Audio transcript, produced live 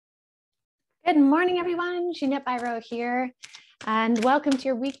Good morning, everyone. Jeanette Byro here, and welcome to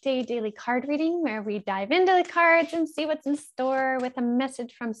your weekday daily card reading, where we dive into the cards and see what's in store with a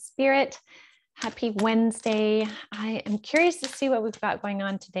message from Spirit. Happy Wednesday. I am curious to see what we've got going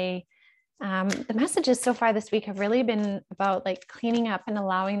on today. The messages so far this week have really been about cleaning up and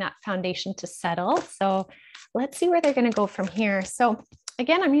allowing that foundation to settle. So let's see where they're going to go from here. So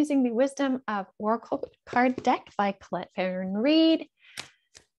again, I'm using the Wisdom of Oracle card deck by Colette Baron Reed.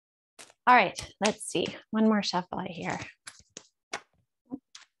 All right, let's see. One more shuffle here.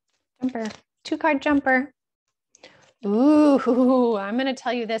 Jumper, 2-card jumper. Ooh, I'm going to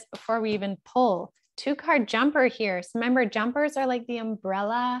tell you this before we even pull. 2-card jumper here. So remember, jumpers are like the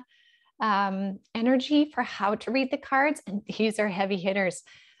umbrella energy for how to read the cards, and these are heavy hitters.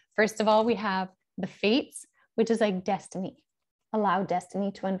 First of all, we have the fates, which is like destiny. Allow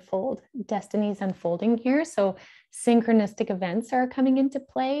destiny to unfold. Destiny is unfolding here. So synchronistic events are coming into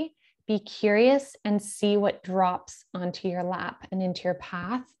play. Be curious and see what drops onto your lap and into your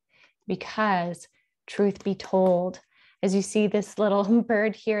path, because truth be told, as you see, this little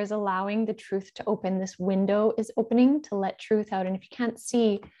bird here is allowing the truth to open. This window is opening to let truth out. And if you can't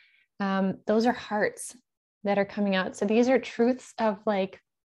see, those are hearts that are coming out. So these are truths of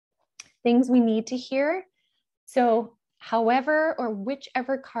things we need to hear. So however or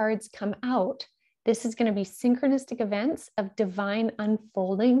whichever cards come out, this is going to be synchronistic events of divine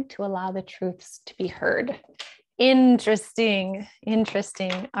unfolding to allow the truths to be heard. Interesting.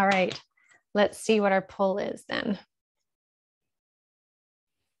 All right, let's see what our pull is then.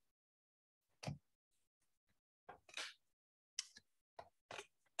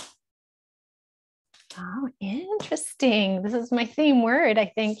 Oh, interesting. This is my theme word, I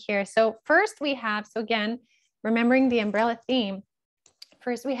think, here. So first we have, so again, remembering the umbrella theme,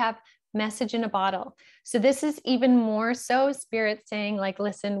 first we have message in a bottle. So this is even more so Spirit saying,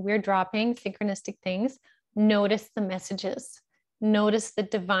 listen, we're dropping synchronistic things. Notice the messages. Notice the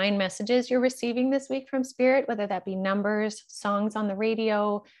divine messages you're receiving this week from Spirit, whether that be numbers, songs on the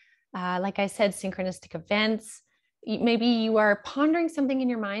radio, like I said, synchronistic events. Maybe you are pondering something in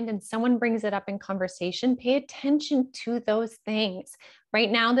your mind and someone brings it up in conversation. Pay attention to those things. Right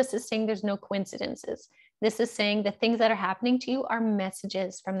now, this is saying there's no coincidences. This is saying the things that are happening to you are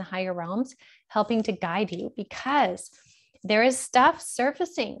messages from the higher realms helping to guide you, because there is stuff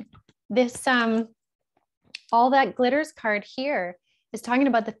surfacing. This, all that glitters card here is talking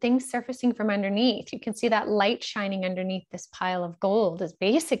about the things surfacing from underneath. You can see that light shining underneath this pile of gold is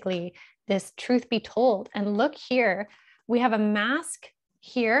basically this truth be told. And look here, we have a mask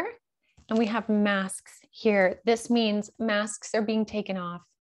here and we have masks here. This means masks are being taken off.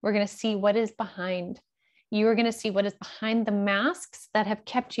 We're going to see what is behind. You are going to see what is behind the masks that have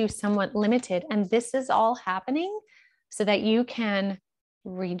kept you somewhat limited. And this is all happening so that you can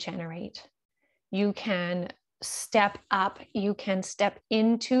regenerate. You can step up. You can step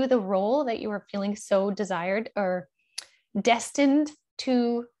into the role that you are feeling so desired or destined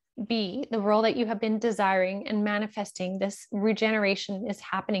to be, the role that you have been desiring and manifesting. This regeneration is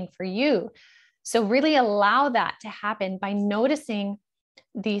happening for you. So really allow that to happen by noticing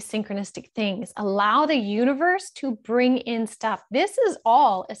these synchronistic things. Allow the universe to bring in stuff. This is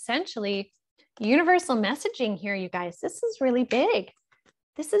all essentially universal messaging here, you guys. This is really big.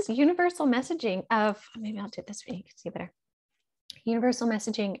 This is universal messaging of, maybe I'll do it this way, you can see better. Universal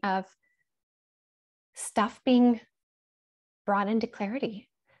messaging of stuff being brought into clarity.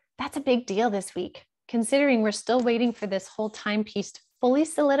 That's a big deal this week, considering we're still waiting for this whole timepiece to fully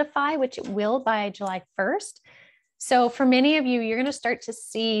solidify, which it will by July 1st. So for many of you, you're going to start to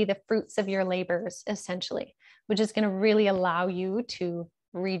see the fruits of your labors, essentially, which is going to really allow you to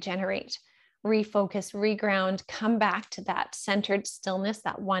regenerate, refocus, reground, come back to that centered stillness,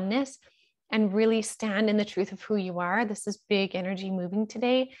 that oneness, and really stand in the truth of who you are. This is big energy moving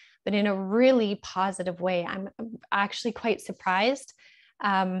today, but in a really positive way. I'm actually quite surprised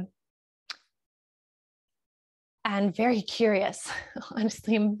and very curious.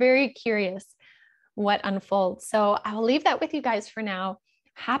 Honestly, I'm very curious what unfolds. So I'll leave that with you guys for now.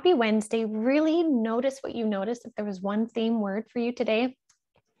 Happy Wednesday. Really notice what you noticed. If there was one theme word for you today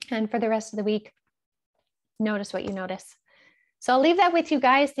and for the rest of the week, notice what you notice. So I'll leave that with you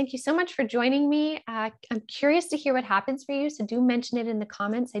guys. Thank you so much for joining me. I'm curious to hear what happens for you. So do mention it in the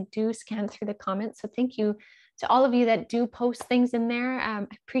comments. I do scan through the comments. So thank you to all of you that do post things in there. I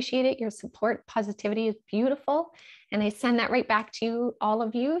appreciate it. Your support, positivity is beautiful. And I send that right back to you, all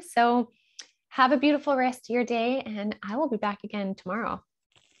of you. So have a beautiful rest of your day, and I will be back again tomorrow.